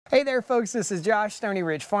Hey there folks, this is Josh, Stoney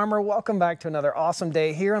Ridge Farmer. Welcome back to another awesome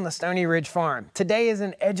day here on the Stoney Ridge Farm. Today is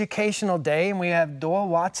an educational day and we have Doyle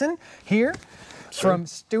Watson here from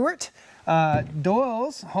Stewart.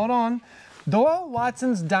 Doyle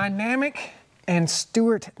Watson's Dynamic and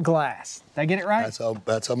Stewart Glass. Did I get it right?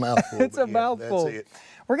 That's a mouthful. It's a mouthful. That's it.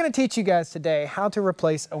 We're going to teach you guys today how to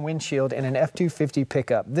replace a windshield in an F-250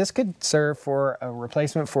 pickup. This could serve for a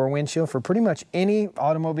replacement for a windshield for pretty much any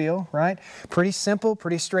automobile, right? Pretty simple,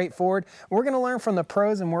 pretty straightforward. We're going to learn from the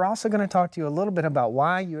pros, and we're also going to talk to you a little bit about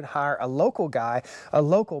why you would hire a local guy, a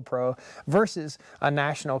local pro, versus a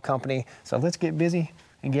national company. So let's get busy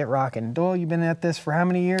and get rocking. Doyle, you've been at this for how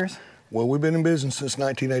many years? Well, we've been in business since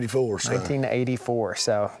 1984. 1984,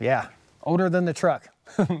 so yeah, older than the truck.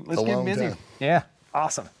 Let's get busy. Time. Yeah.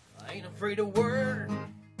 Awesome. I ain't afraid of work.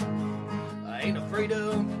 I ain't afraid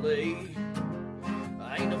of play.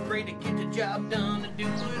 I ain't afraid to get the job done and do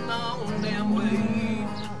it my own damn way.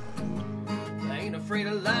 I ain't afraid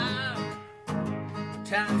of life.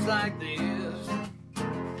 Times like this.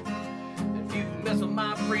 If you mess with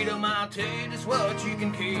my freedom, I'll tell you just what you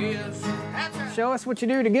can kiss. Show us what you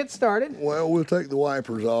do to get started. Well, we'll take the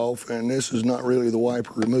wipers off, and this is not really the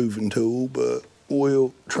wiper removing tool, but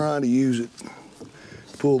we'll try to use it.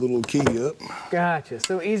 Pull the little key up. Gotcha.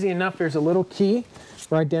 So easy enough. There's a little key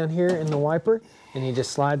right down here in the wiper, and he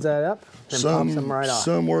just slides that up and pops them right off.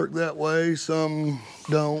 Some work that way, some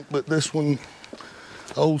don't, but this one,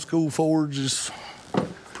 old school Fords, is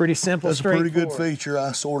pretty simple, straightforward. That's a pretty good feature.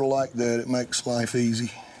 I sort of like that. It makes life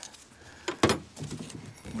easy.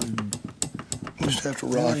 You just have to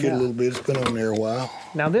rock it a little bit. It's been on there a while.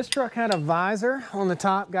 Now this truck had a visor on the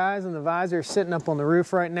top, guys, and the visor is sitting up on the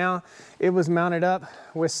roof right now. It was mounted up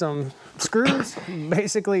with some screws,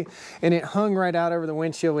 basically, and it hung right out over the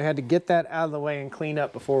windshield. We had to get that out of the way and clean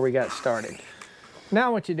up before we got started.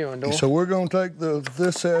 Now what you doing, Doyle? So we're going to take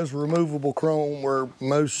this has removable chrome, where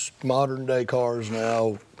most modern day cars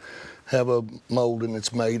now have a molding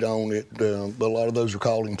that's made on it. But a lot of those are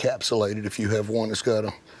called encapsulated. If you have one that's got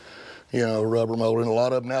a rubber molding. A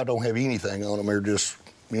lot of them now don't have anything on them. They're just,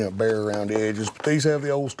 bare around the edges. But these have the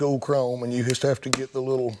old school chrome, and you just have to get the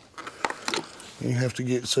little, see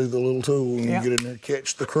the little tool, and you get in there,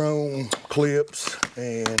 catch the chrome clips,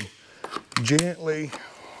 and gently,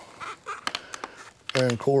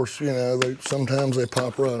 and of course, sometimes they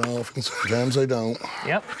pop right off, and sometimes they don't.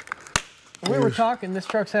 Yep. We were talking, this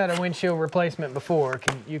truck's had a windshield replacement before.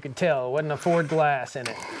 You could tell, it wasn't a Ford glass in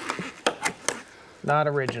it. Not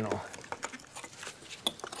original.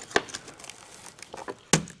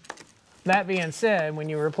 That being said, when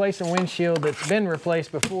you replace a windshield that's been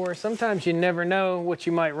replaced before, sometimes you never know what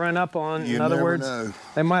you might run up on. In other words,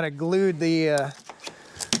 they might have glued the,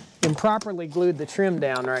 improperly glued the trim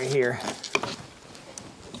down right here.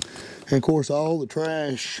 And of course, all the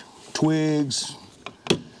trash, twigs,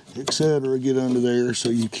 etc. get under there,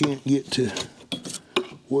 so you can't get to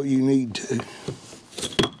what you need to.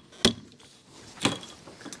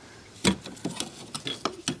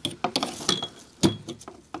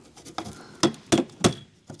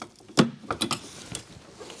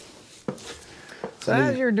 So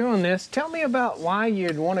as you're doing this, tell me about why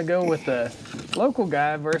you'd want to go with the local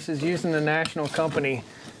guy versus using the national company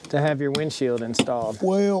to have your windshield installed.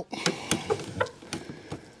 Well,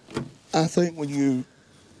 I think when you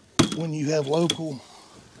have local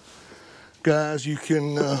guys, you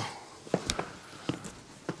can, I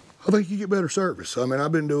think you get better service. I mean,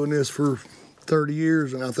 I've been doing this for 30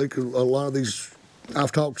 years, and I think a lot of these,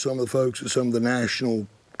 I've talked to some of the folks at some of the national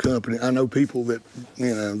company. I know people that,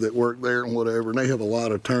 that work there and whatever, and they have a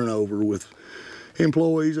lot of turnover with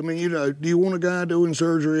employees. I mean, do you want a guy doing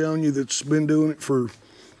surgery on you that's been doing it for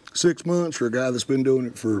 6 months, or a guy that's been doing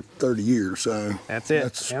it for 30 years? So that's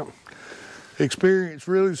it. Experience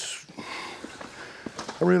really,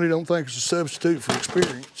 I really don't think it's a substitute for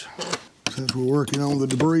experience. Since we're working on the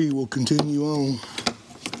debris, we'll continue on.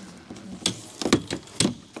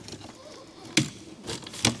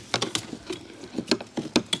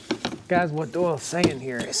 Guys, what Doyle's saying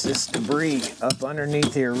here is this debris up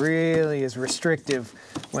underneath here really is restrictive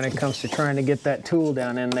when it comes to trying to get that tool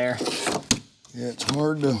down in there. Yeah, it's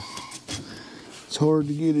hard to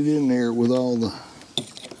get it in there with all the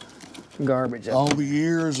garbage. All the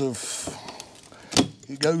years of,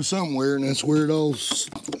 it goes somewhere, and that's where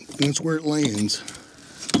it lands.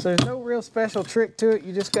 So there's no real special trick to it.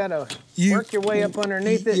 You just gotta work your way up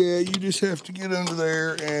underneath it. Yeah, you just have to get under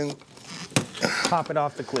there and pop it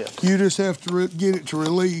off the clip. You just have to get it to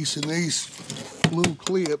release, and these little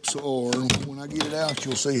clips are, when I get it out,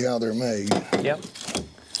 you'll see how they're made. Yep.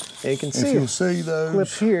 You can see, if you'll see those clip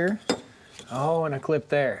here Oh, and a clip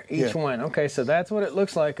there, each one. Okay, so that's what it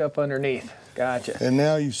looks like up underneath. Gotcha. And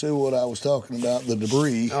now you see what I was talking about, the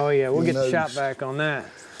debris. Oh yeah, we'll get the shot back on that.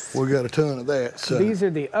 We got a ton of that. So these are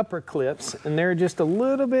the upper clips, and they're just a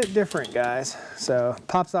little bit different, guys. So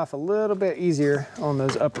pops off a little bit easier on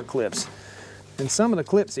those upper clips. And some of the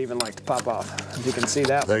clips even like to pop off, as you can see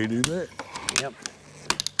that one. They do that. Yep.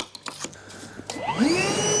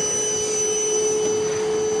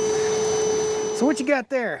 So what you got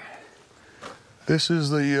there? This is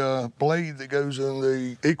the blade that goes in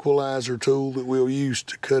the equalizer tool that we'll use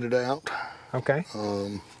to cut it out. Okay.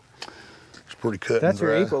 It's pretty cut and That's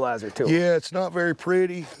dry. your equalizer tool. Yeah, it's not very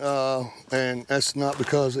pretty, and that's not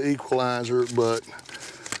because of the equalizer, but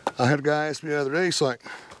I had a guy ask me the other day, he's like,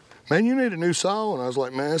 man, you need a new saw. And I was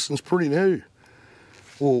like, man, this one's pretty new.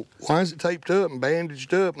 Well, why is it taped up and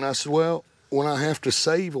bandaged up? And I said, well, when I have to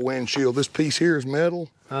save a windshield, this piece here is metal,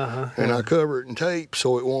 and I cover it in tape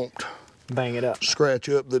so it won't bang it up, scratch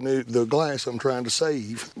up the glass I'm trying to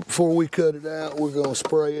save. Before we cut it out, we're gonna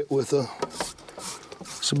spray it with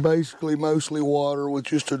some basically mostly water with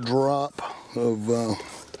just a drop of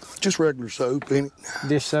just regular soap in it.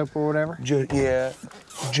 dish soap or whatever. Yeah,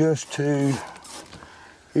 just to,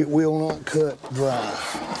 it will not cut dry.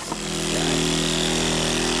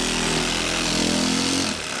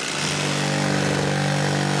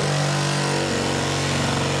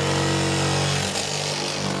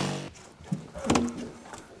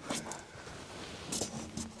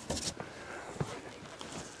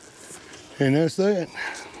 And that's that.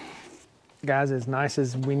 Guys, as nice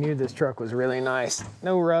as we knew this truck was really nice.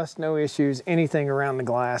 No rust, no issues. Anything around the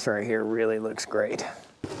glass right here really looks great.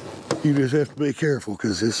 You just have to be careful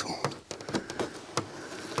because this will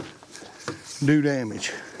do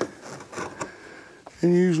damage.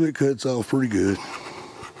 And usually it cuts off pretty good.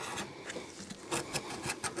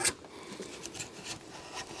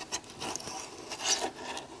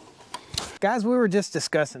 Guys, we were just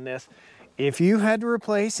discussing this. If you had to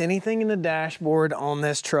replace anything in the dashboard on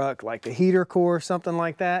this truck, like the heater core or something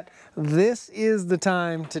like that, this is the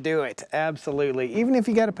time to do it, absolutely. Even if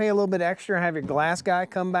you gotta pay a little bit extra, have your glass guy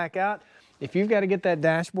come back out, if you've gotta get that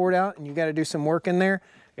dashboard out and you gotta do some work in there,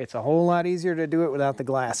 it's a whole lot easier to do it without the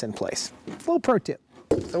glass in place. Little pro tip.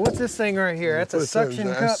 So what's this thing right here? That's a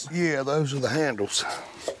suction cup? Yeah, those are the handles.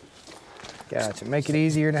 Gotcha, make it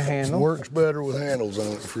easier to handle. Works better with handles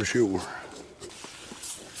on it for sure.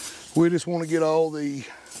 We just want to get all the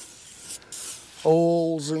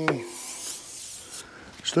oils and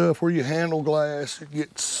stuff where you handle glass. We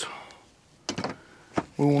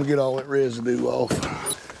want to get all that residue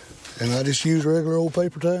off. And I just use regular old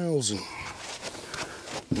paper towels and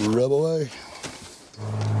rub away.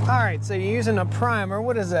 All right, so you're using a primer.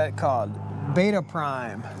 What is that called? Beta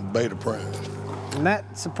Prime. Beta Prime. And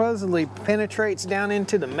that supposedly penetrates down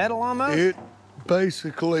into the metal almost? It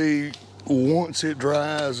basically, once it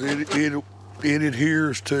dries, it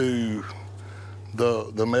adheres to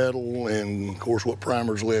the metal and of course what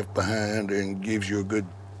primer's left behind and gives you a good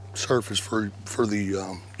surface for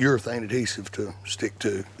the urethane adhesive to stick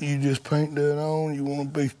to. You just paint that on. You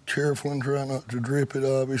want to be careful and try not to drip it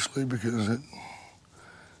obviously because it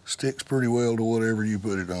sticks pretty well to whatever you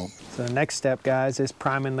put it on. So the next step, guys, is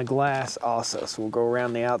priming the glass also. So we'll go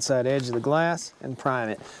around the outside edge of the glass and prime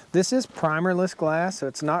it. This is primerless glass, so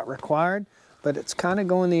it's not required, but it's kind of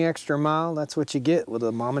going the extra mile. That's what you get with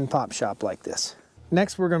a mom and pop shop like this.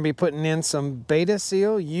 Next, we're going to be putting in some Beta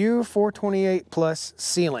Seal U428 Plus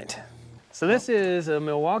sealant. So this is a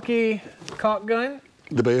Milwaukee caulk gun.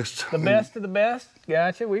 The best. The best of the best.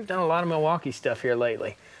 Gotcha. We've done a lot of Milwaukee stuff here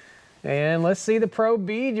lately. And let's see the pro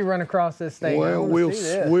bead you run across this thing. Well, we'll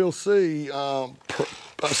see.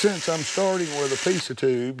 Since I'm starting with a piece of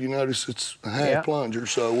tube, you notice it's a half plunger,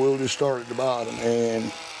 so we'll just start at the bottom and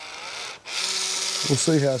we'll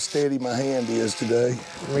see how steady my hand is today.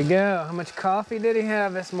 Here we go. How much coffee did he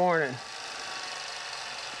have this morning?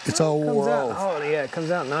 It's all wore off. Oh yeah, it comes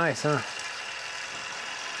out nice, huh?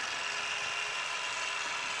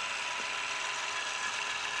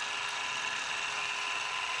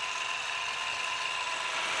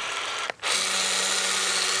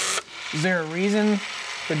 Is there a reason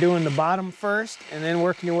for doing the bottom first and then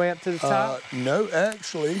working your way up to the top? No,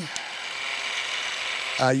 actually,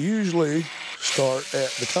 I usually start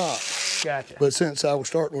at the top. Gotcha. But since I was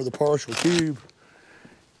starting with a partial cube,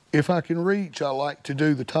 if I can reach, I like to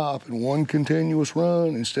do the top in one continuous run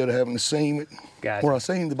instead of having to seam it. Gotcha. Where I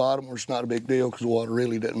seam the bottom, where it's not a big deal because the water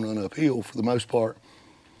really doesn't run uphill for the most part.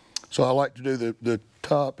 So I like to do the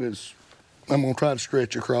top is, I'm gonna try to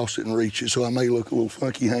stretch across it and reach it, so I may look a little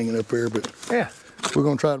funky hanging up there, but yeah, we're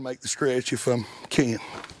gonna try to make the stretch if I can.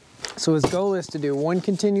 So his goal is to do one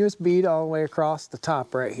continuous bead all the way across the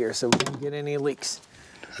top right here so we don't get any leaks.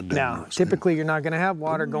 Now, typically you're not going to have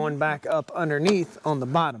water going back up underneath on the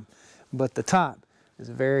bottom, but the top is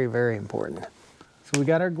very, very important. So we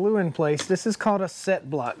got our glue in place. This is called a set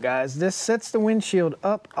block, guys. This sets the windshield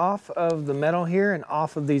up off of the metal here and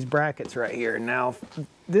off of these brackets right here. Now,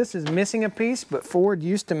 this is missing a piece, but Ford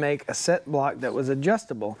used to make a set block that was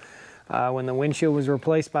adjustable. When the windshield was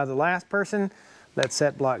replaced by the last person, that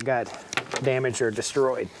set block got damaged or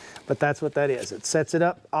destroyed. But that's what that is. It sets it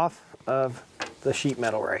up off of the sheet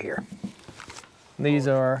metal right here. These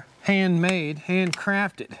are handmade,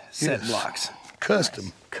 handcrafted set blocks. Custom.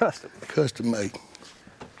 Nice. Custom. Custom made.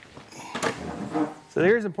 So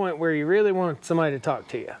there's a point where you really want somebody to talk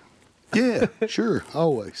to you. Yeah, sure,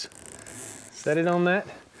 always. Set it on that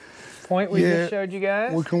point we just showed you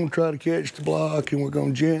guys. We're going to try to catch the block and we're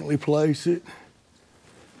going to gently place it.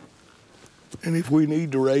 And if we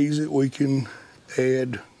need to raise it, we can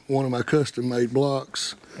add one of my custom made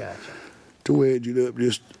blocks. Gotcha. To wedge it up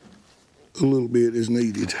just a little bit as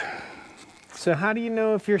needed. So how do you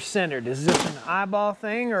know if you're centered? Is this an eyeball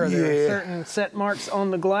thing, or are there certain set marks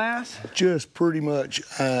on the glass? Just pretty much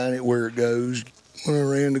eyeing it where it goes. When I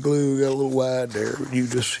ran the glue, we got a little wide there.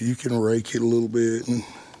 You can rake it a little bit, and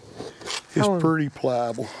it's pretty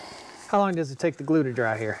pliable. How long does it take the glue to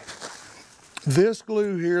dry here? This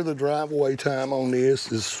glue here, the drive-away time on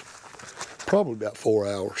this is probably about 4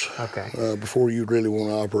 hours. Okay. Before you'd really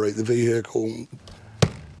want to operate the vehicle.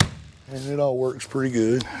 And it all works pretty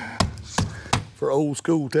good for old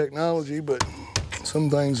school technology, but some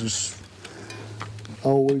things just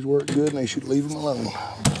always work good and they should leave them alone.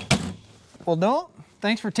 Well, don't.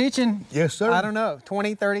 Thanks for teaching. Yes, sir. I don't know,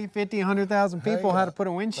 20, 30, 50, 100,000 people how to put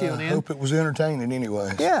a windshield in. I hope it was entertaining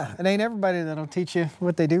anyway. Yeah, it ain't everybody that'll teach you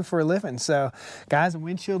what they do for a living. So, guys, the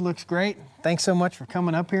windshield looks great. Thanks so much for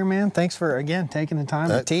coming up here, man. Thanks for, again, taking the time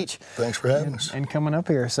to teach. Thanks for having us. And coming up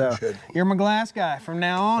here. So, you're my glass guy from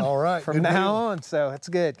now on. All right. From now on. So, it's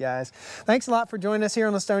good, guys. Thanks a lot for joining us here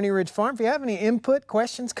on the Stoney Ridge Farm. If you have any input,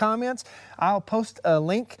 questions, comments, I'll post a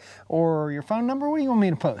link or your phone number. What do you want me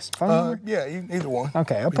to post? Phone number? Yeah, either one.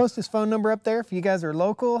 Okay, I'll post his phone number up there if you guys are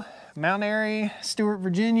local. Mount Airy, Stewart,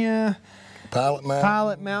 Virginia. Pilot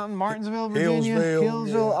Mountain, Martinsville, Virginia,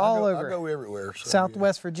 Hillsville, all over. I go everywhere. So,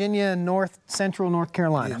 Southwest Virginia and Central North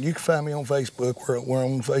Carolina. Yeah, you can find me on Facebook. We're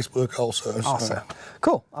on Facebook also. Awesome.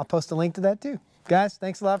 Cool. I'll post a link to that too. Guys,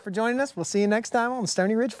 thanks a lot for joining us. We'll see you next time on the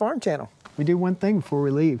Stoney Ridge Farm Channel. We do one thing before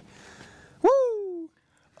we leave. Woo!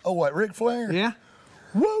 Oh, what, Ric Flair? Yeah.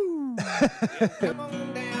 Woo! Come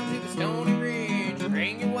on down to the Stoney Ridge.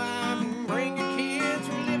 Bring your wife and bring your kids.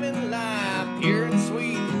 We're living life pure and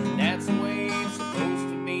sweet. That's the way it's supposed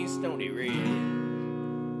to be, Stoney Ridge.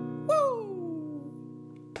 Woo!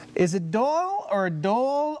 Is it Doyle or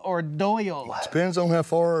Doyle or Doyle? Depends on how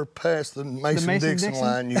far past the Mason-Dixon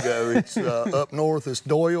line you go. It's up north, it's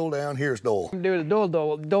Doyle. Down here, it's Doyle. Do it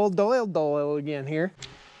Doyle again here.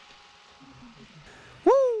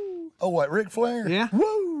 Woo! Oh, what, Ric Flair? Yeah.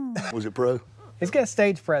 Woo! Was it pro? He's got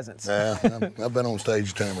stage presence. Yeah, I've been on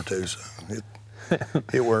stage a time or two, so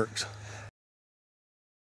it works.